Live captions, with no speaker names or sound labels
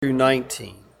through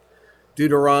 19.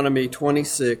 Deuteronomy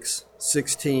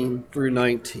 26:16 through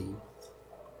 19.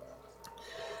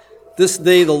 This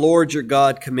day the Lord your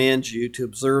God commands you to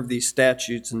observe these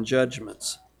statutes and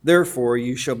judgments. Therefore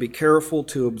you shall be careful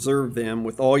to observe them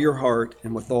with all your heart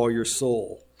and with all your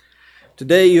soul.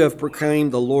 Today you have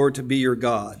proclaimed the Lord to be your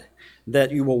God,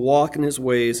 that you will walk in his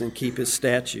ways and keep his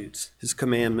statutes, his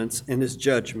commandments, and his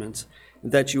judgments,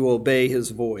 and that you will obey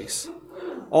his voice.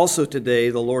 Also today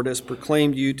the Lord has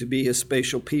proclaimed you to be his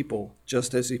special people,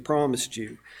 just as he promised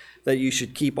you, that you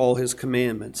should keep all his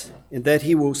commandments, and that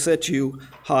he will set you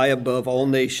high above all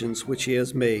nations which he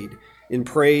has made, in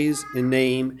praise, in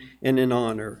name, and in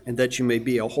honor, and that you may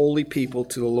be a holy people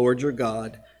to the Lord your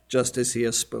God, just as he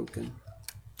has spoken.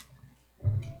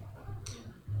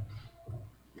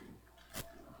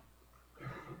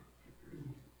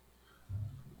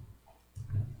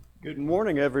 Good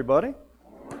morning, everybody,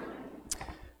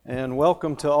 and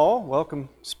welcome to all. Welcome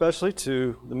especially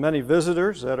to the many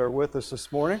visitors that are with us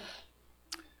this morning.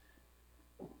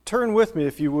 Turn with me,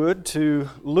 if you would, to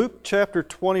Luke chapter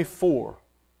 24.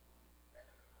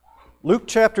 Luke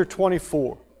chapter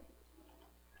 24.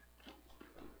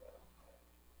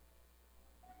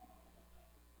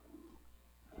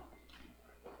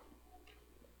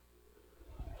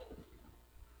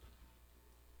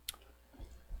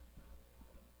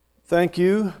 Thank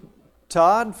you,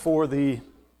 Todd, for the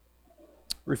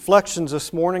reflections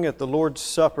this morning at the Lord's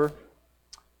Supper,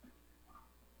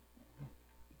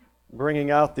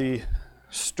 bringing out the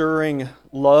stirring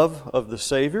love of the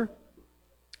Savior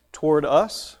toward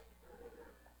us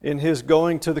in his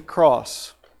going to the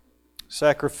cross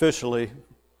sacrificially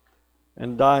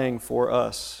and dying for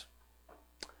us.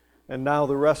 And now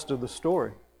the rest of the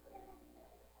story.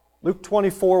 Luke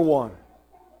 24:1.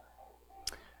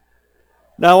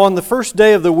 Now on the first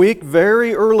day of the week,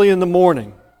 very early in the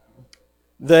morning,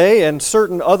 they and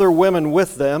certain other women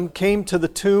with them came to the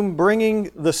tomb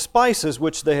bringing the spices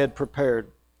which they had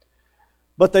prepared.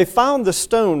 But they found the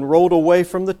stone rolled away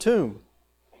from the tomb.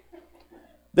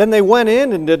 Then they went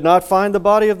in and did not find the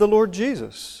body of the Lord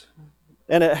Jesus.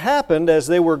 And it happened, as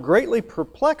they were greatly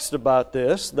perplexed about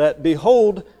this, that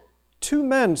behold, two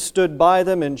men stood by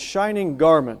them in shining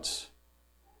garments.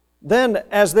 Then,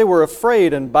 as they were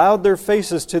afraid and bowed their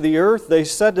faces to the earth, they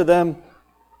said to them,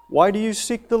 "Why do you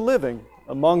seek the living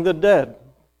among the dead?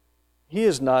 He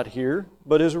is not here,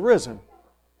 but is risen.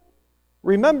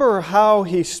 Remember how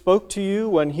he spoke to you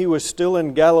when he was still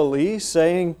in Galilee,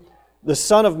 saying, 'The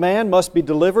Son of Man must be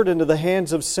delivered into the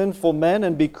hands of sinful men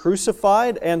and be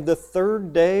crucified, and the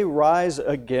third day rise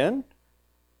again?'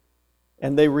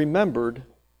 And they remembered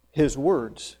his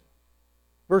words."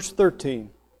 Verse 13.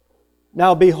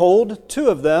 Now behold, two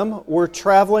of them were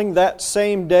traveling that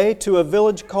same day to a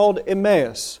village called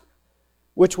Emmaus,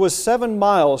 which was 7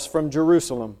 miles from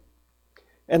Jerusalem.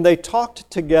 And they talked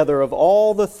together of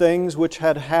all the things which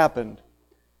had happened.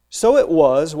 So it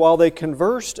was, while they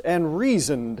conversed and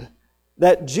reasoned,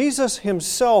 that Jesus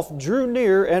himself drew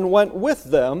near and went with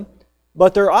them,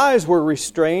 but their eyes were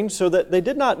restrained so that they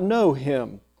did not know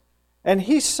him. And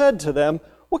he said to them,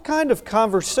 "What kind of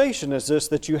conversation is this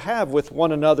that you have with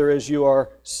one another as you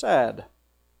are sad?"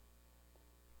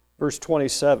 Verse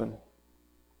 27.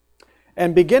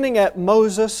 And beginning at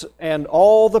Moses and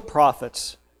all the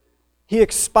prophets, he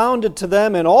expounded to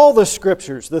them in all the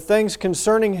Scriptures the things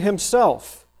concerning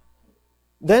himself.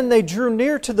 Then they drew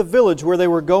near to the village where they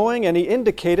were going, and he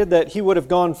indicated that he would have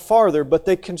gone farther, but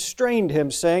they constrained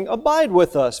him, saying, "Abide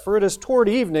with us, for it is toward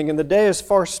evening, and the day is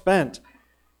far spent."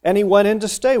 And he went in to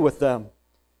stay with them.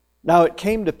 Now it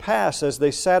came to pass as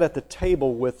he sat at the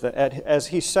table with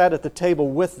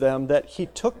them, that he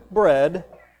took bread,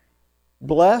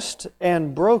 blessed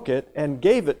and broke it, and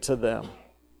gave it to them.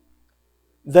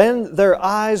 Then their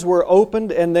eyes were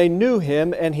opened, and they knew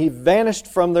him, and he vanished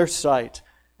from their sight.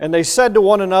 And they said to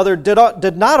one another,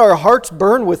 Did not our hearts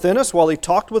burn within us while he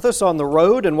talked with us on the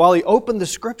road, and while he opened the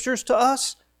Scriptures to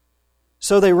us?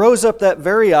 So they rose up that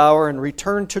very hour and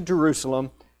returned to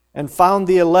Jerusalem, and found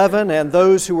the 11 and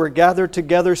those who were gathered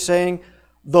together, saying,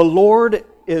 "The Lord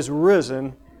is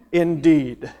risen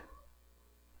indeed."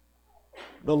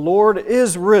 The Lord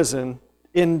is risen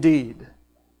indeed.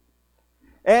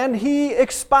 And he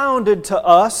expounded to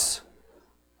us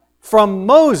from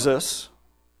Moses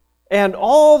and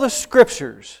all the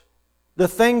Scriptures the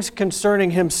things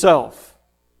concerning himself.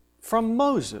 From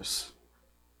Moses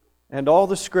and all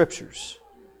the Scriptures.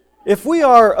 If we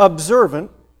are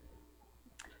observant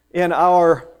in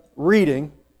our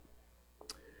reading,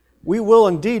 we will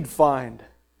indeed find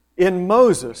in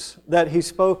Moses that he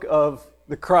spoke of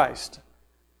the Christ.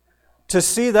 To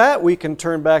see that, we can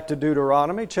turn back to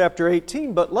Deuteronomy chapter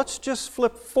 18, but let's just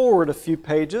flip forward a few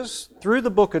pages through the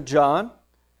book of John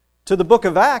to the book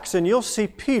of Acts, and you'll see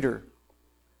Peter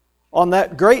on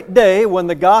that great day when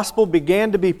the gospel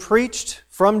began to be preached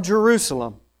from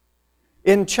Jerusalem.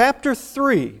 In chapter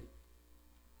 3,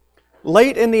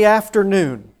 late in the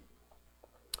afternoon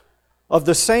of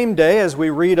the same day as we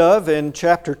read of in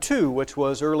chapter 2, which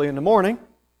was early in the morning,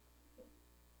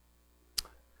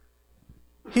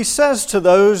 he says to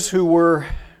those who were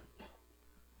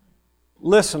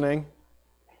listening,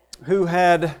 who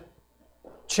had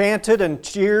chanted and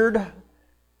cheered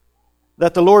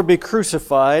that the Lord be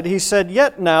crucified, he said,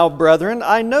 "Yet now, brethren,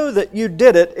 I know that you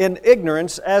did it in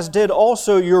ignorance, as did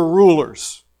also your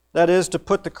rulers." That is, to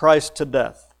put the Christ to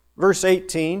death. Verse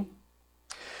 18,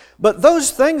 "But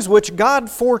those things which God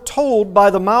foretold by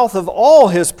the mouth of all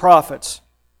His prophets,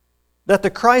 that the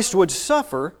Christ would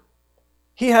suffer,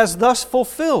 He has thus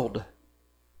fulfilled.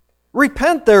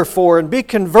 Repent therefore and be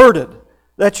converted,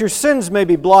 that your sins may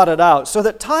be blotted out, so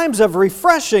that times of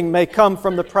refreshing may come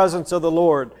from the presence of the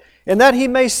Lord, and that He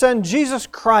may send Jesus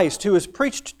Christ, who is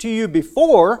preached to you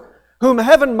before, whom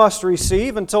heaven must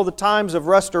receive until the times of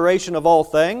restoration of all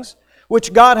things,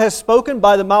 which God has spoken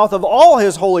by the mouth of all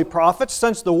His holy prophets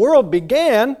since the world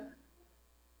began.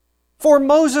 For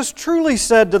Moses truly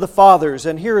said to the fathers,"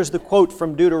 and here is the quote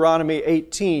from Deuteronomy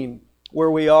 18, where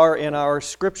we are in our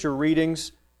scripture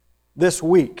readings this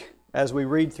week as we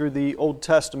read through the Old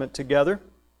Testament together.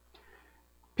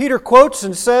 Peter quotes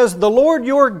and says, "The Lord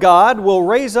your God will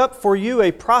raise up for you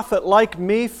a prophet like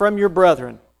me from your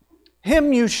brethren.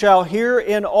 Him you shall hear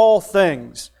in all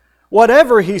things,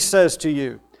 whatever He says to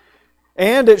you.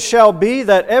 And it shall be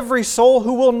that every soul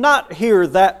who will not hear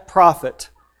that prophet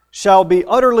shall be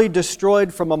utterly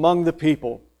destroyed from among the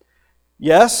people.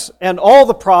 Yes, and all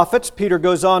the prophets," Peter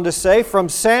goes on to say, "from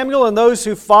Samuel and those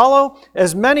who follow,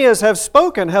 as many as have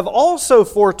spoken, have also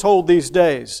foretold these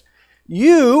days.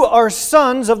 You are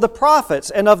sons of the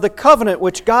prophets and of the covenant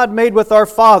which God made with our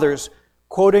fathers."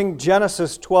 Quoting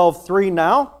Genesis 12:3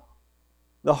 now,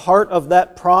 the heart of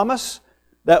that promise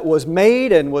that was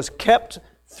made and was kept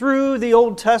through the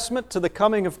Old Testament to the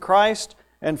coming of Christ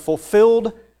and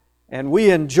fulfilled, and we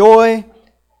enjoy.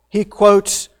 He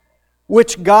quotes,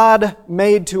 "Which God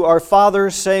made to our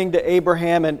fathers, saying to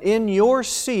Abraham, and in your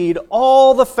seed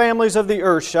all the families of the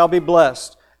earth shall be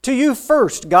blessed. To you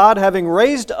first, God, having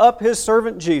raised up His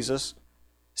servant Jesus,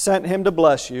 sent Him to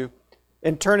bless you,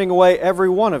 in turning away every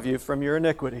one of you from your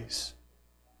iniquities."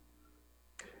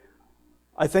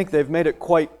 I think they've made it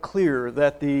quite clear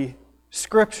that the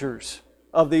Scriptures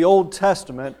of the Old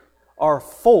Testament are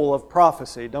full of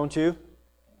prophecy, don't you?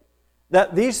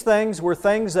 That these things were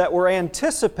things that were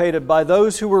anticipated by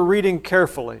those who were reading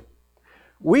carefully.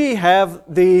 We have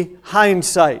the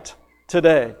hindsight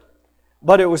today,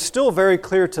 but it was still very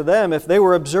clear to them, if they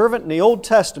were observant in the Old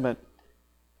Testament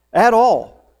at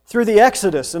all, through the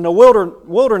Exodus and the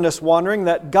wilderness wandering,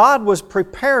 that God was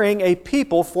preparing a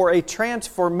people for a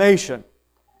transformation,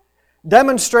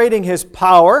 demonstrating His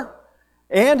power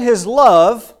and His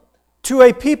love to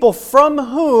a people from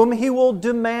whom He will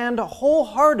demand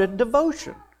wholehearted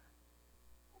devotion.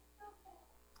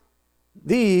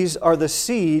 These are the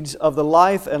seeds of the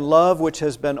life and love which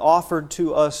has been offered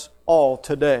to us all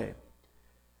today.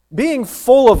 Being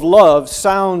full of love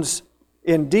sounds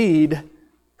indeed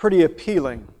pretty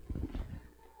appealing.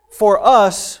 For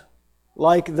us,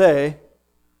 like they,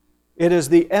 it is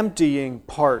the emptying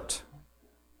part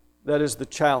that is the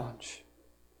challenge.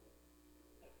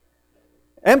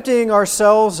 Emptying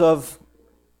ourselves of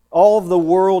all of the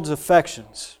world's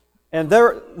affections. And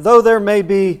though there may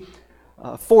be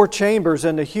 4 chambers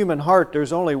in the human heart,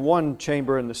 there's only one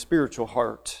chamber in the spiritual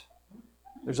heart.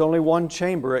 There's only one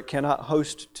chamber. It cannot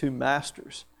host 2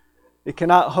 masters. It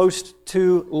cannot host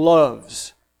 2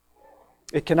 loves.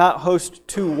 It cannot host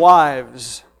 2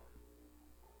 wives.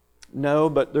 No,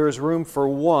 but there is room for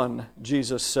one,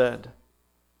 Jesus said.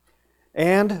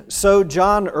 And so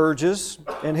John urges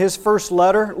in his first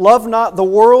letter, "Love not the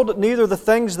world, neither the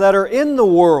things that are in the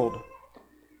world.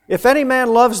 If any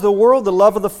man loves the world, the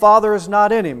love of the Father is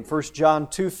not in him." 1 John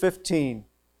 2:15.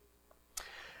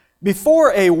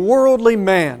 Before a worldly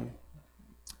man,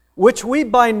 which we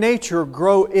by nature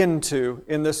grow into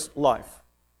in this life,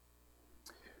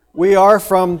 we are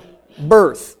from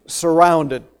birth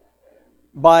surrounded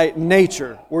by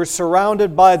nature. We're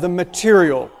surrounded by the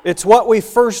material. It's what we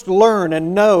first learn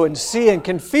and know and see and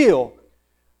can feel.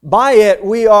 By it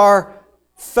we are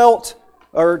felt,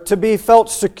 or to be felt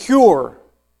secure.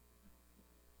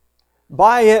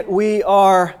 By it we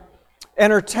are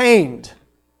entertained.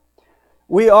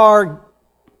 We are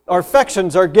Our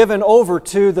affections are given over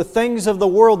to the things of the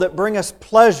world that bring us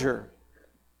pleasure.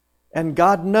 And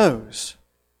God knows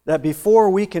that before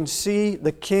we can see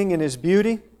the King in His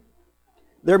beauty,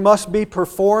 there must be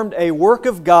performed a work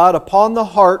of God upon the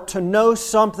heart to know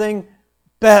something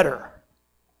better.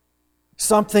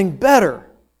 Something better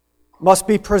must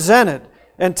be presented.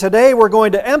 And today we're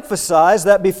going to emphasize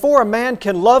that before a man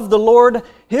can love the Lord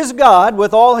his God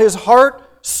with all his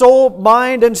heart, soul,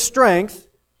 mind, and strength,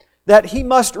 that he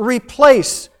must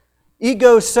replace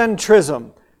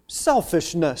egocentrism,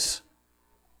 selfishness.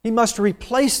 He must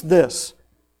replace this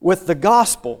with the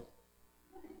gospel,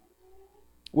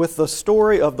 with the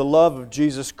story of the love of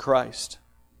Jesus Christ.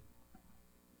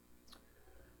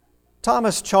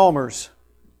 Thomas Chalmers,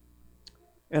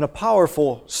 in a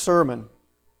powerful sermon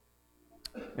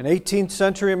in 18th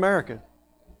century America,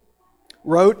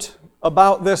 wrote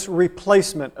about this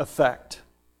replacement effect.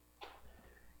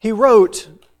 He wrote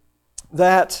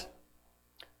that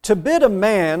to bid a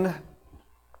man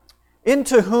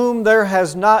into whom there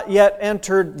has not yet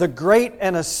entered the great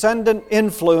and ascendant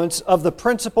influence of the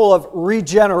principle of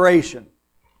regeneration,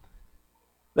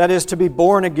 that is, to be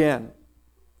born again,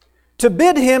 to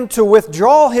bid him to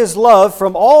withdraw his love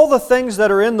from all the things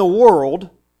that are in the world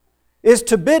is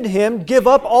to bid him give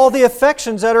up all the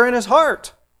affections that are in his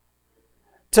heart.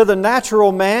 To the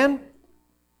natural man,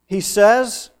 he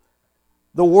says,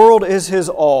 the world is his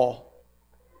all.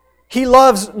 He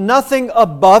loves nothing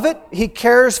above it. He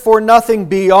cares for nothing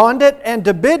beyond it. And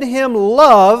to bid him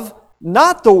love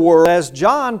not the world, as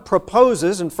John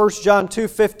proposes in 1 John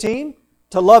 2:15,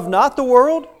 to love not the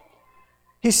world,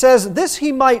 he says, this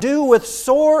he might do with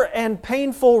sore and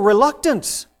painful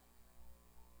reluctance.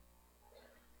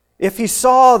 If he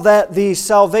saw that the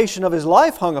salvation of his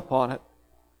life hung upon it.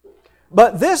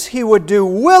 But this he would do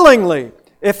willingly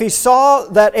if he saw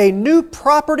that a new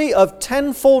property of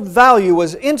tenfold value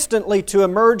was instantly to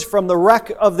emerge from the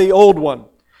wreck of the old one.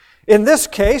 In this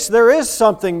case, there is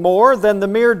something more than the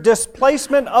mere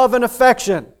displacement of an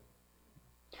affection.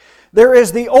 There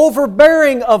is the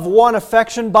overbearing of one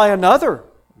affection by another.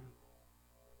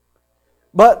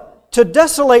 But to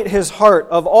desolate his heart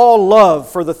of all love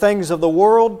for the things of the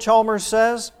world, Chalmers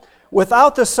says,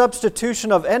 without the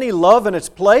substitution of any love in its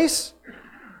place,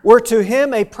 were to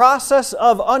him a process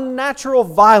of unnatural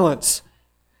violence,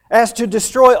 as to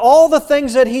destroy all the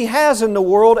things that he has in the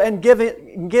world and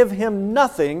give him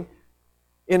nothing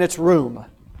in its room,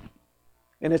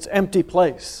 in its empty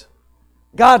place.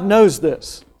 God knows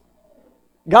this.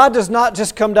 God does not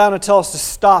just come down and tell us to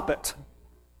stop it.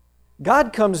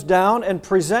 God comes down and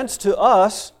presents to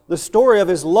us the story of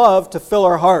His love to fill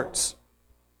our hearts.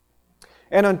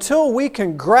 And until we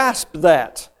can grasp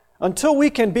that, until we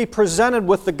can be presented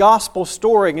with the gospel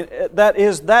story, that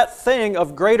is that thing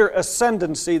of greater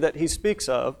ascendancy that He speaks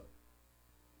of,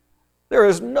 there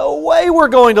is no way we're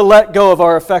going to let go of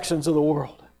our affections of the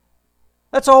world.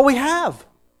 That's all we have.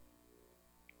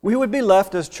 We would be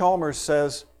left, as Chalmers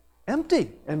says,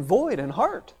 empty and void in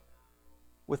heart,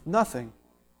 with nothing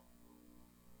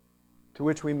to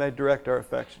which we may direct our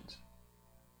affections.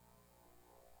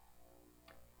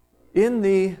 In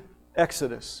the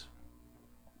Exodus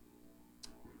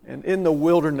and in the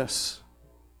wilderness,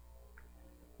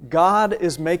 God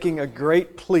is making a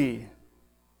great plea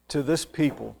to this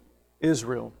people,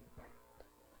 Israel,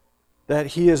 that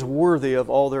He is worthy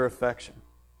of all their affection.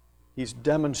 He's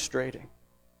demonstrating.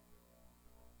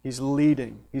 He's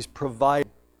leading. He's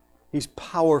providing. He's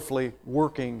powerfully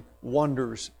working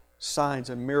wonders,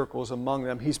 signs, and miracles among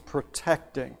them. He's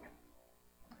protecting.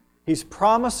 He's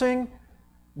promising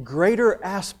greater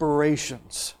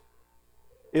aspirations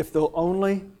if they'll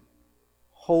only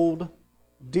hold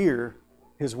dear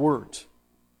His words.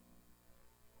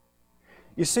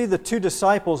 You see, the two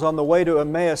disciples on the way to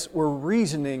Emmaus were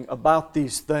reasoning about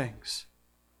these things.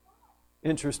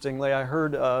 Interestingly, I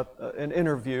heard an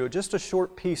interview, just a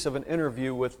short piece of an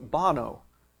interview with Bono,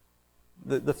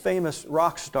 the famous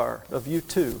rock star of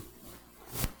U2.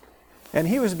 And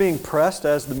he was being pressed,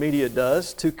 as the media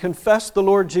does, to confess the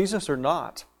Lord Jesus or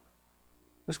not.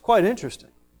 It was quite interesting.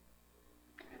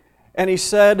 And he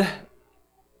said,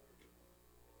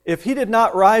 if He did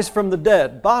not rise from the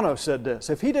dead, Bono said this,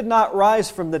 if He did not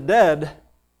rise from the dead,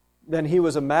 then He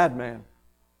was a madman,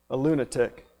 a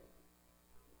lunatic.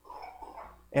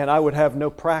 And I would have no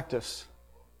practice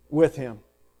with Him.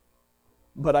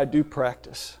 But I do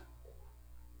practice.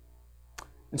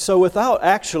 And so without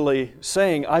actually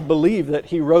saying, I believe that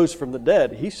He rose from the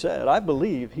dead, he said, I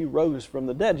believe He rose from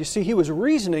the dead. You see, he was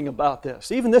reasoning about this.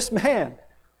 Even this man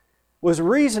was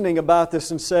reasoning about this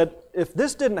and said, if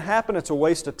this didn't happen, it's a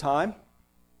waste of time,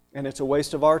 and it's a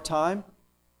waste of our time.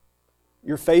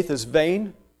 Your faith is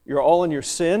vain. You're all in your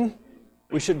sin.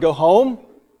 We should go home.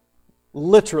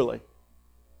 Literally.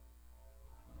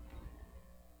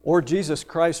 Or Jesus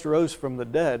Christ rose from the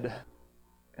dead,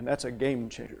 and that's a game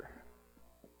changer.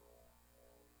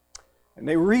 And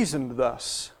they reasoned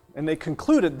thus, and they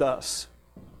concluded thus.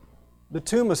 The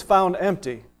tomb is found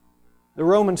empty. The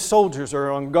Roman soldiers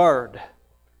are on guard.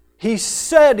 He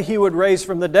said He would raise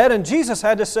from the dead, and Jesus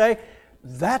had to say,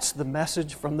 that's the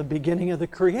message from the beginning of the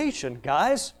creation,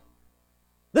 guys.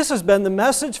 This has been the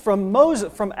message from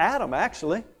Moses, from Adam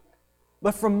actually,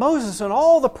 but from Moses and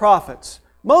all the prophets.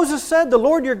 Moses said, the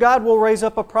Lord your God will raise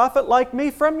up a prophet like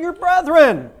me from your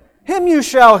brethren. Him you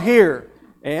shall hear,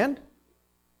 and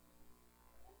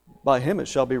by Him it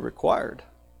shall be required.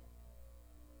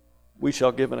 We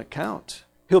shall give an account.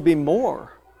 He'll be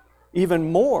more,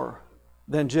 even more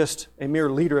than just a mere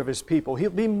leader of His people.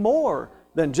 He'll be more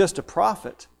than just a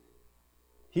prophet.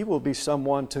 He will be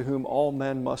someone to whom all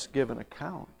men must give an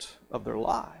account of their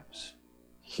lives.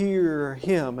 Hear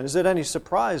Him. And is it any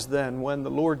surprise then when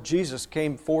the Lord Jesus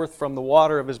came forth from the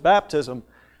water of His baptism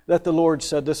that the Lord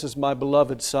said, this is my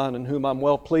beloved Son in whom I'm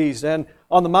well pleased, and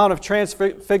on the Mount of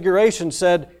Transfiguration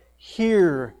said,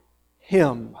 hear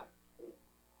Him.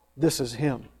 This is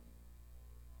Him.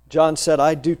 John said,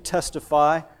 I do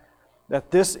testify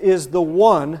that this is the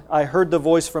one I heard the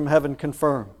voice from heaven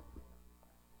confirm.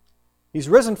 He's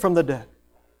risen from the dead.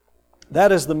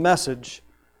 That is the message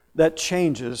that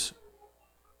changes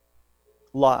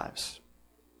lives.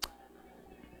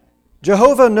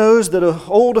 Jehovah knows that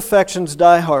old affections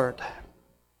die hard.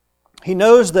 He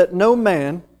knows that no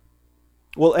man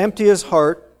will empty his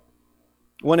heart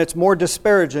when it's more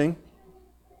disparaging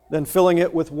than filling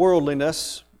it with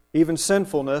worldliness, even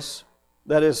sinfulness,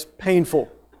 that is painful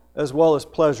as well as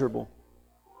pleasurable.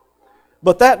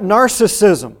 But that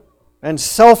narcissism and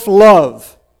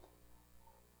self-love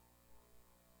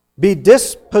be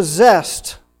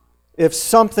dispossessed if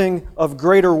something of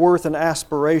greater worth and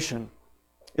aspiration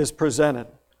is presented.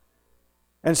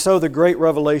 And so the great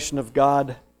revelation of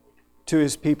God to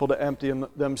His people to empty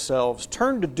themselves.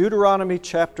 Turn to Deuteronomy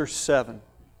chapter 7.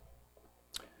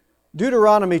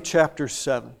 Deuteronomy chapter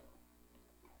 7.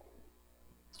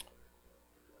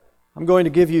 I'm going to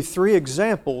give you 3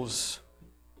 examples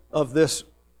of this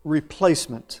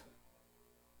replacement.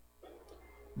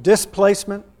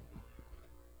 Displacement,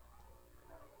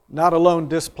 not alone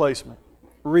displacement,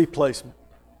 replacement.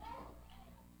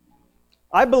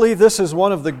 I believe this is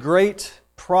one of the great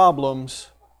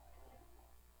problems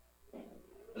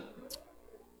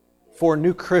for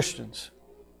new Christians.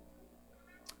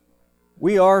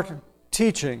 We are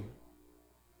teaching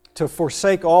to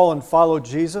forsake all and follow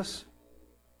Jesus.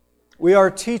 We are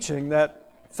teaching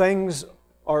that things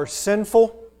are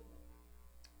sinful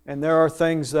and there are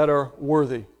things that are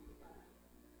worthy.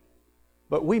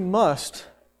 But we must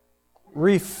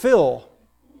refill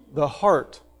the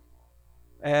heart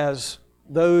as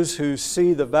those who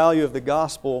see the value of the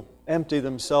gospel empty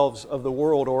themselves of the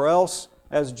world, or else,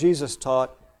 as Jesus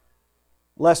taught,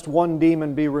 lest one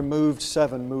demon be removed,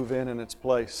 7 move in its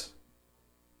place.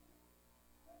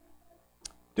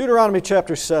 Deuteronomy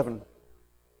chapter 7.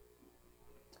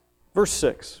 Verse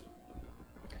 6.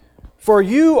 For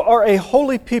you are a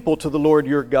holy people to the Lord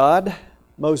your God,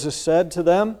 Moses said to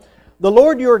them. The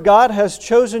Lord your God has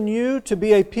chosen you to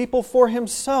be a people for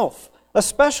Himself, a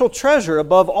special treasure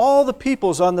above all the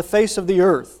peoples on the face of the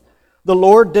earth. The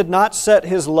Lord did not set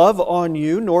His love on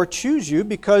you, nor choose you,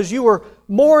 because you were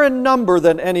more in number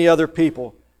than any other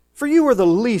people, for you were the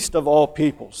least of all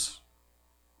peoples.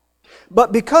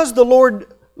 But because the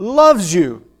Lord loves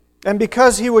you, and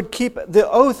because He would keep the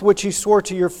oath which He swore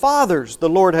to your fathers, the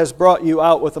Lord has brought you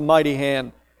out with a mighty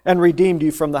hand and redeemed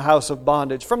you from the house of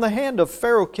bondage, from the hand of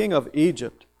Pharaoh king of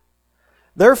Egypt.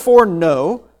 Therefore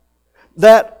know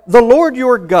that the Lord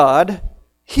your God,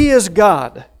 He is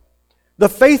God, the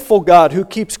faithful God who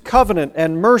keeps covenant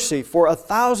and mercy for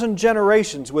 1,000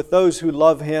 generations with those who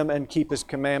love Him and keep His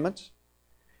commandments.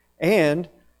 And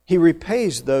He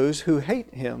repays those who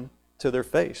hate Him to their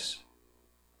face,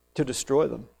 to destroy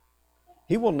them.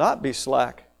 He will not be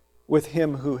slack with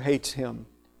him who hates Him.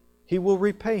 He will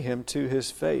repay him to his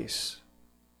face.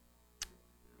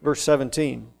 Verse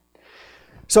 17.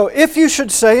 So if you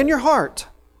should say in your heart,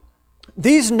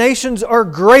 these nations are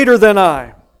greater than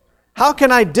I, how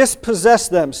can I dispossess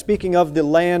them? Speaking of the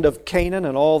land of Canaan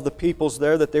and all the peoples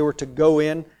there that they were to go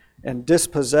in and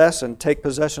dispossess and take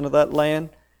possession of that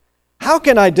land. How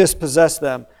can I dispossess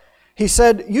them? He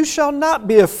said, you shall not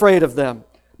be afraid of them.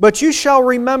 But you shall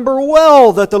remember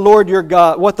well that the Lord your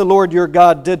God, what the Lord your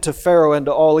God did to Pharaoh and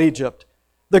to all Egypt.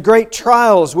 The great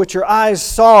trials which your eyes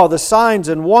saw, the signs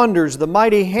and wonders, the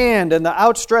mighty hand and the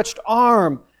outstretched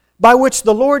arm, by which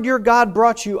the Lord your God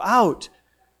brought you out,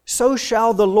 so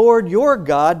shall the Lord your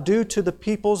God do to the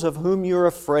peoples of whom you are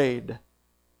afraid.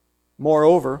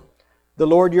 Moreover, the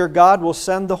Lord your God will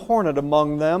send the hornet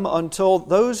among them until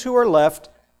those who are left,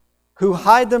 who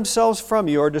hide themselves from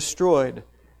you, are destroyed.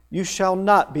 You shall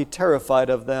not be terrified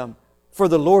of them, for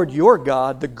the Lord your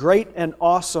God, the great and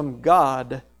awesome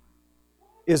God,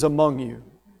 is among you.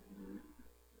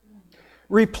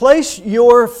 Replace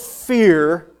your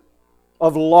fear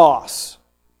of loss.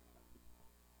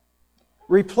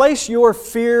 Replace your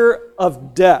fear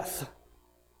of death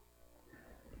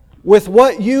with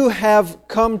what you have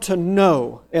come to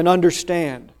know and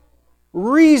understand.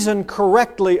 Reason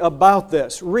correctly about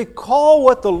this. Recall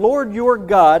what the Lord your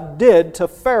God did to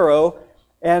Pharaoh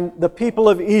and the people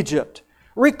of Egypt.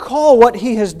 Recall what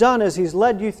He has done as He's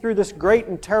led you through this great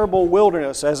and terrible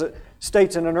wilderness, as it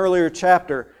states in an earlier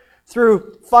chapter,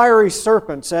 through fiery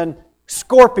serpents and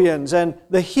scorpions and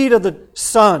the heat of the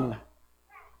sun.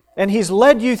 And He's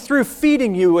led you through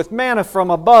feeding you with manna from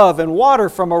above and water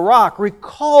from a rock.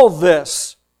 Recall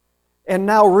this and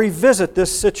now revisit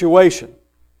this situation.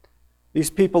 These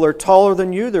people are taller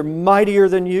than you, they're mightier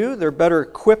than you, they're better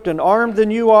equipped and armed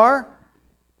than you are,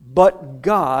 but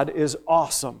God is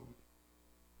awesome.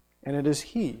 And it is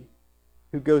He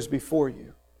who goes before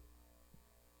you.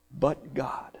 But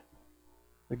God,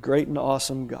 the great and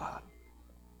awesome God.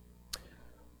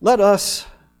 Let us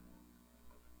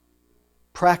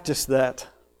practice that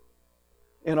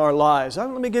in our lives. Let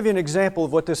me give you an example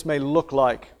of what this may look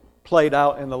like played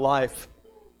out in the life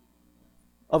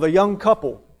of a young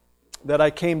couple that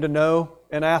I came to know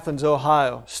in Athens,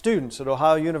 Ohio. Students at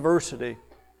Ohio University.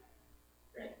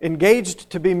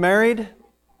 Engaged to be married.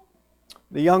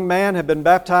 The young man had been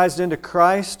baptized into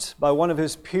Christ by one of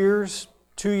his peers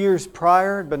 2 years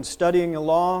prior, had been studying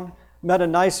along, met a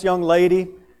nice young lady,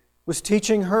 was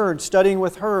teaching her and studying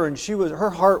with her, and her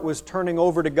heart was turning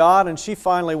over to God, and she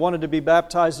finally wanted to be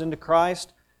baptized into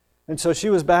Christ. And so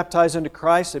she was baptized into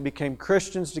Christ. They became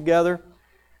Christians together.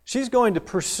 She's going to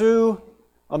pursue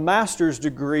a master's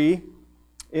degree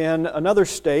in another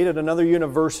state at another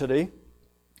university.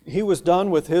 He was done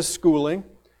with his schooling,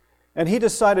 and he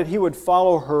decided he would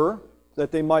follow her,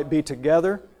 that they might be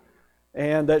together,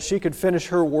 and that she could finish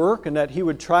her work, and that he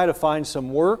would try to find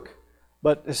some work.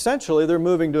 But essentially, they're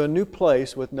moving to a new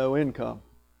place with no income.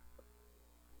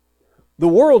 The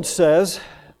world says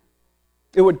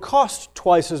it would cost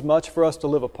twice as much for us to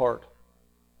live apart.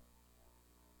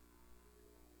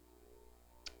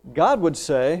 God would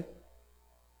say,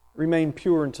 remain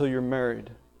pure until you're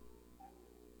married.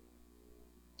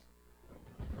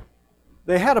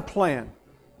 They had a plan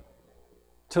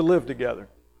to live together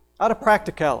out of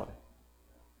practicality.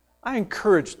 I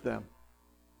encouraged them.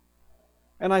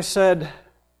 And I said,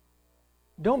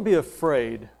 don't be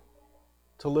afraid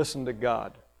to listen to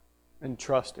God and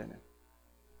trust in Him.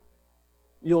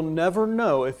 You'll never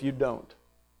know if you don't.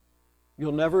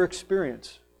 You'll never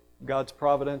experience God's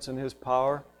providence and His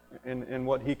power and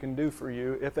what He can do for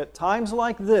you if at times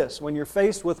like this, when you're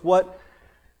faced with what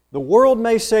the world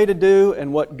may say to do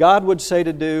and what God would say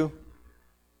to do,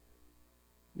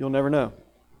 you'll never know.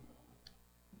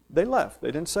 They left. They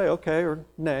didn't say okay or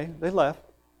nay. They left.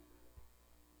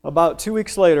 About 2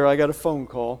 weeks later, I got a phone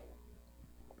call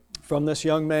from this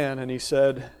young man, and he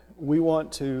said, we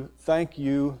want to thank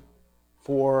you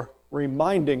for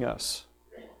reminding us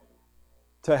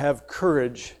to have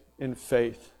courage in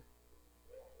faith.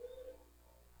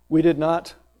 We did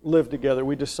not live together.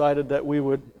 We decided that we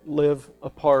would live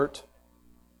apart.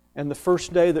 And the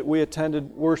first day that we attended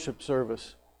worship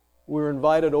service, we were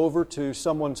invited over to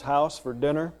someone's house for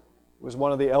dinner. It was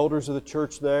one of the elders of the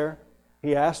church there.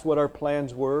 He asked what our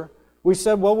plans were. We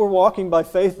said, well, we're walking by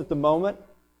faith at the moment.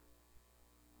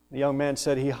 The young man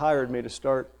said he hired me to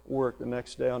start work the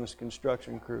next day on his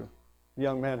construction crew. The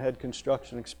young man had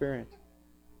construction experience.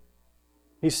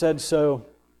 He said, so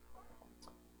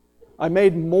I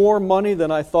made more money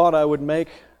than I thought I would make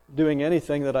doing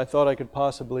anything that I thought I could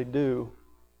possibly do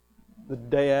the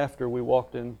day after we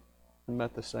walked in and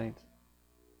met the saints.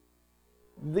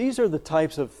 These are the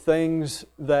types of things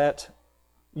that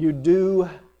you do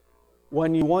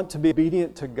when you want to be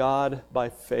obedient to God by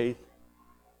faith,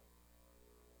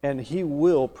 and He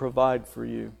will provide for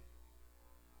you.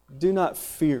 Do not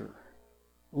fear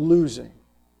losing,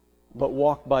 but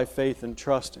walk by faith and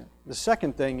trust Him. The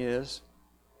second thing is,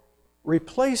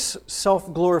 replace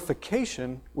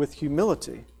self-glorification with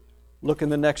humility. Look in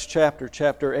the next chapter,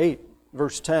 chapter 8,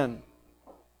 verse 10.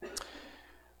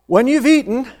 When you've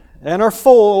eaten and are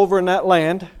full over in that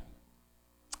land,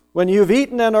 when you have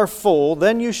eaten and are full,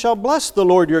 then you shall bless the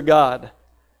Lord your God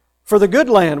for the good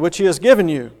land which He has given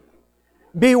you.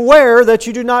 beware that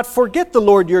you do not forget the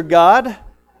Lord your God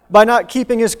by not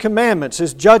keeping His commandments,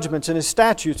 His judgments, and His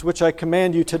statutes, which I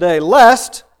command you today,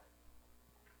 lest,"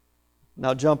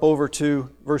 now jump over to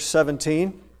verse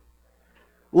 17,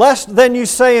 "lest then you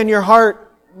say in your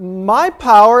heart, my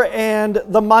power and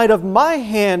the might of my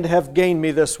hand have gained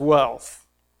me this wealth.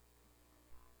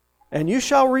 And you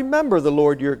shall remember the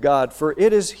Lord your God, for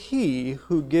it is He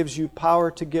who gives you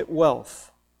power to get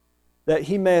wealth, that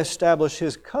He may establish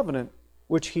His covenant,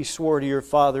 which He swore to your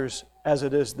fathers, as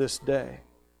it is this day."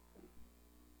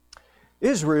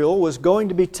 Israel was going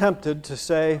to be tempted to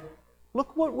say,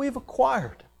 "Look what we've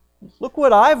acquired. Look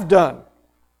what I've done."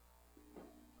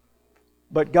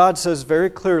 But God says very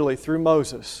clearly through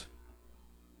Moses,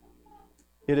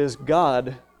 it is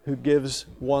God who gives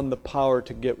one the power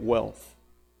to get wealth.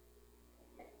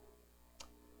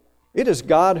 It is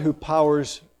God who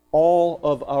powers all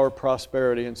of our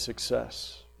prosperity and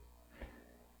success.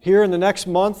 Here in the next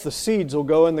month, the seeds will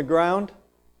go in the ground.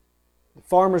 The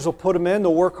farmers will put them in.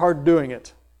 They'll work hard doing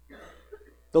it.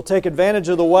 They'll take advantage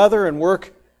of the weather and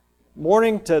work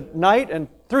morning to night and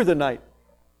through the night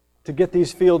to get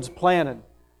these fields planted.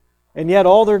 And yet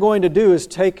all they're going to do is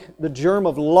take the germ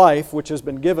of life which has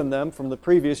been given them from the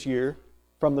previous year,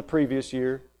 from the previous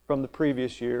year, from the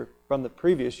previous year, from the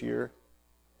previous year,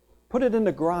 put it in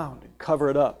the ground and cover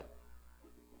it up.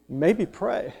 Maybe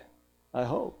pray, I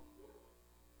hope.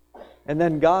 And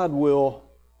then God will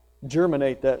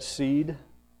germinate that seed,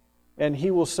 and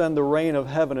He will send the rain of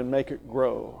heaven and make it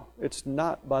grow. It's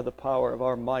not by the power of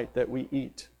our might that we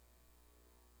eat.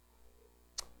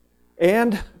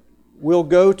 And we'll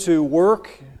go to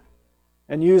work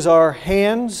and use our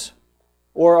hands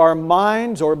or our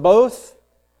minds or both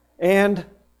and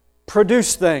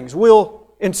produce things. We'll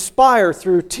inspire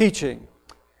through teaching.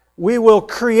 We will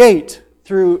create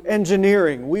through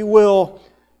engineering. We will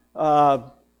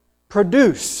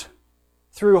produce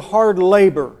through hard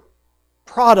labor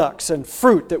products and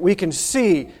fruit that we can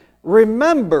see.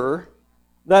 Remember,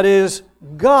 that is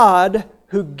God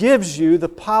who gives you the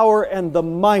power and the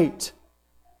might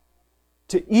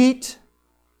to eat,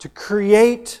 to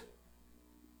create,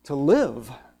 to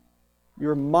live.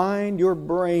 Your mind, your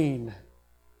brain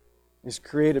is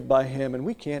created by Him, and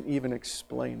we can't even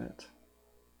explain it.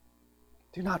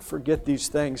 Do not forget these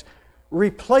things.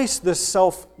 Replace this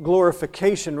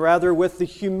self-glorification, rather, with the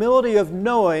humility of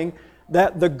knowing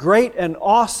that the great and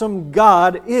awesome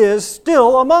God is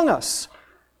still among us.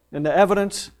 And the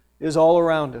evidence is all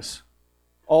around us,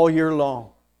 all year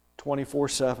long,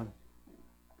 24/7.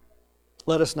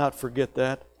 Let us not forget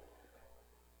that.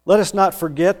 Let us not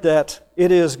forget that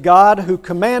it is God who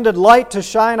commanded light to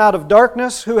shine out of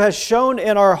darkness, who has shone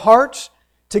in our hearts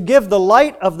to give the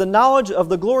light of the knowledge of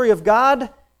the glory of God,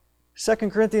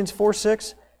 2 Corinthians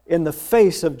 4:6, in the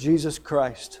face of Jesus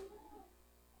Christ.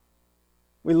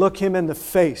 We look Him in the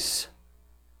face.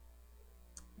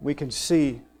 We can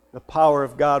see the power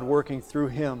of God working through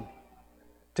Him.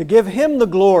 To give Him the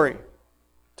glory,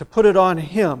 to put it on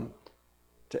Him,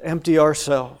 to empty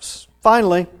ourselves.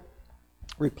 Finally,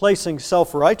 replacing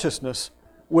self-righteousness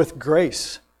with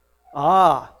grace.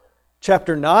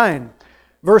 Chapter 9,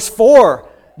 verse 4.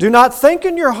 "Do not think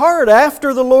in your heart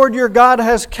after the Lord your God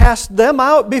has cast them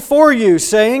out before you,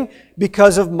 saying,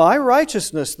 because of my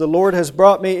righteousness the Lord has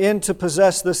brought me in to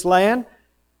possess this land.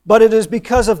 But it is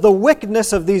because of the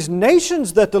wickedness of these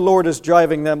nations that the Lord is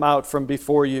driving them out from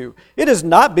before you. It is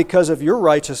not because of your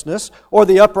righteousness or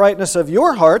the uprightness of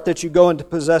your heart that you go in to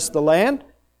possess the land,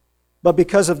 but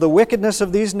because of the wickedness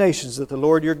of these nations that the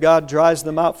Lord your God drives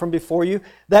them out from before you,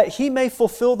 that He may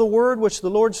fulfill the word which the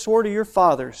Lord swore to your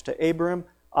fathers, to Abraham,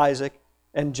 Isaac,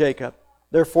 and Jacob.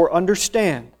 Therefore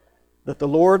understand that the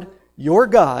Lord your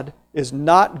God is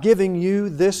not giving you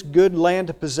this good land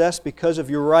to possess because of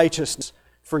your righteousness,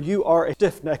 for you are a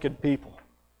stiff-necked people."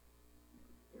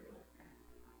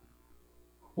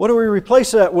 What do we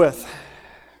replace that with?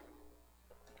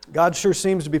 God sure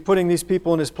seems to be putting these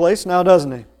people in His place now,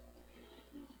 doesn't He?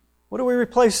 What do we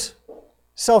replace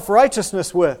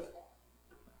self-righteousness with?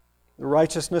 The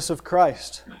righteousness of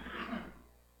Christ.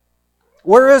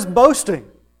 "Where is boasting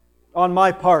on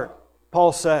my part?"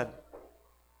 Paul said,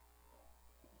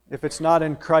 "if it's not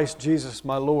in Christ Jesus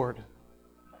my Lord,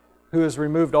 who has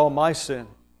removed all my sin."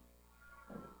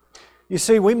 You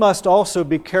see, we must also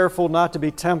be careful not to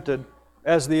be tempted,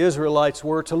 as the Israelites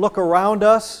were, to look around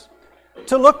us,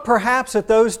 to look perhaps at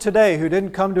those today who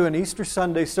didn't come to an Easter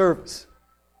Sunday service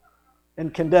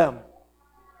and condemn.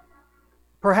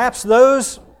 Perhaps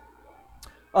those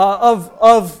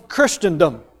of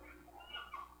Christendom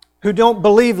who don't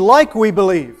believe like we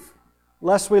believe,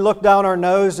 lest we look down our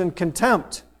nose in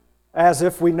contempt, as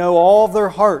if we know all their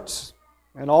hearts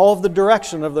and all of the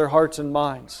direction of their hearts and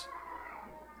minds,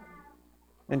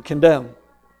 and condemn.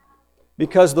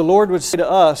 Because the Lord would say to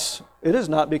us, it is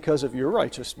not because of your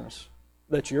righteousness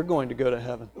that you're going to go to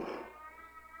heaven.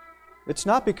 It's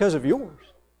not because of yours.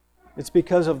 It's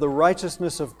because of the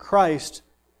righteousness of Christ.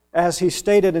 As He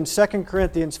stated in 2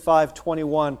 Corinthians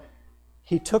 5:21,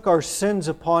 He took our sins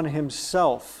upon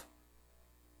Himself.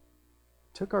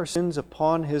 Took our sins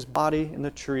upon His body in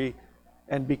the tree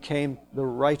and became the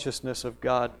righteousness of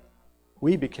God.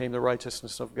 We became the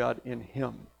righteousness of God in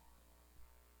Him.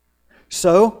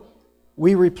 So,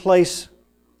 we replace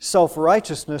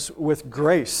self-righteousness with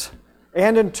grace,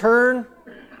 and in turn,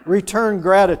 return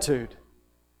gratitude.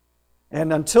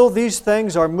 And until these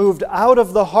things are moved out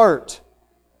of the heart,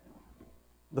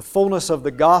 the fullness of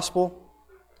the gospel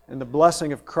and the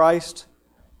blessing of Christ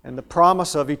and the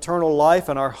promise of eternal life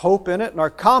and our hope in it and our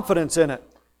confidence in it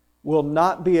will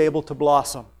not be able to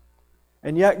blossom.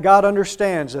 And yet God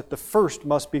understands that the first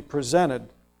must be presented,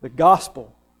 the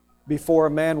gospel, before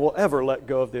a man will ever let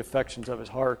go of the affections of his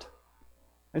heart.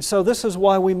 And so this is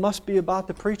why we must be about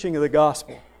the preaching of the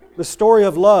gospel. The story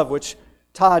of love, which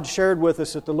Todd shared with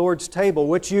us at the Lord's table,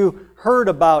 which you heard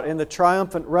about in the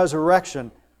triumphant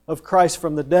resurrection of Christ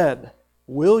from the dead.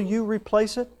 Will you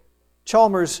replace it?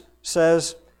 Chalmers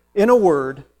says, in a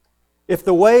word, if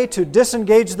the way to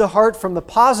disengage the heart from the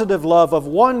positive love of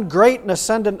one great and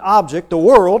ascendant object, the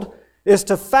world, is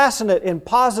to fasten it in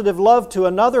positive love to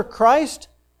another, Christ,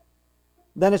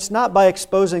 then it's not by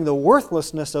exposing the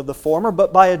worthlessness of the former,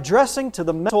 but by addressing to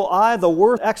the mental eye the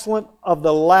worth excellent of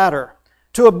the latter,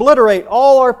 to obliterate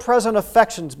all our present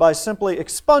affections by simply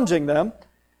expunging them,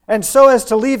 and so as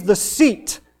to leave the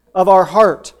seat of our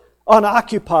heart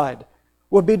unoccupied,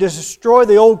 would be to destroy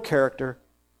the old character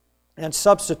and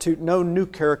substitute no new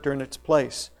character in its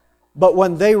place. But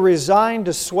when they resign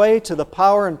to sway to the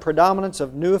power and predominance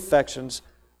of new affections,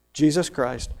 Jesus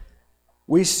Christ,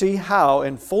 we see how,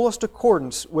 in fullest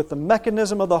accordance with the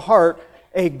mechanism of the heart,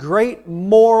 a great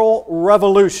moral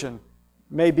revolution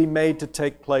may be made to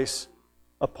take place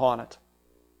upon it.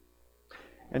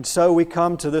 And so we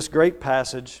come to this great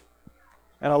passage,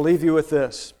 and I'll leave you with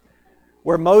this,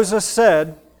 where Moses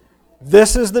said,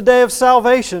 this is the day of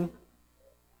salvation.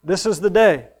 This is the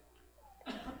day.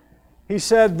 He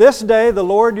said, this day the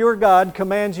Lord your God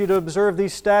commands you to observe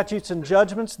these statutes and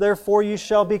judgments. Therefore you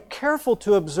shall be careful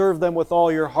to observe them with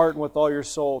all your heart and with all your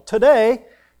soul. Today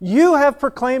you have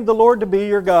proclaimed the Lord to be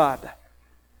your God,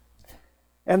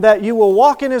 and that you will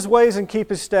walk in His ways and keep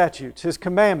His statutes, His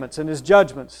commandments, and His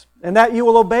judgments, and that you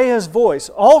will obey His voice.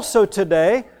 Also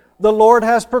today the Lord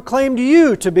has proclaimed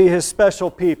you to be His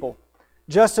special people,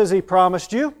 just as He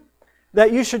promised you,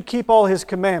 that you should keep all His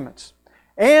commandments,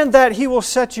 and that He will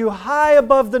set you high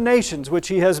above the nations which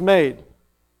He has made,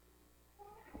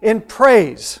 in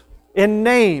praise, in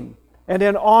name, and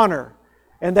in honor,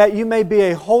 and that you may be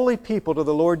a holy people to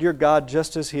the Lord your God,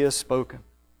 just as He has spoken.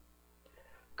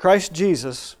 Christ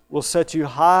Jesus will set you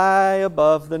high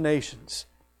above the nations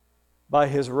by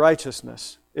His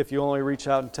righteousness, if you only reach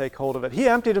out and take hold of it. He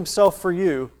emptied Himself for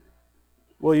you.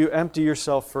 Will you empty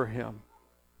yourself for Him?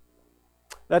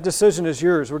 That decision is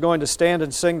yours. We're going to stand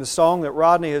and sing the song that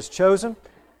Rodney has chosen.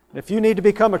 If you need to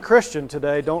become a Christian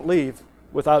today, don't leave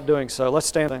without doing so. Let's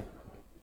stand.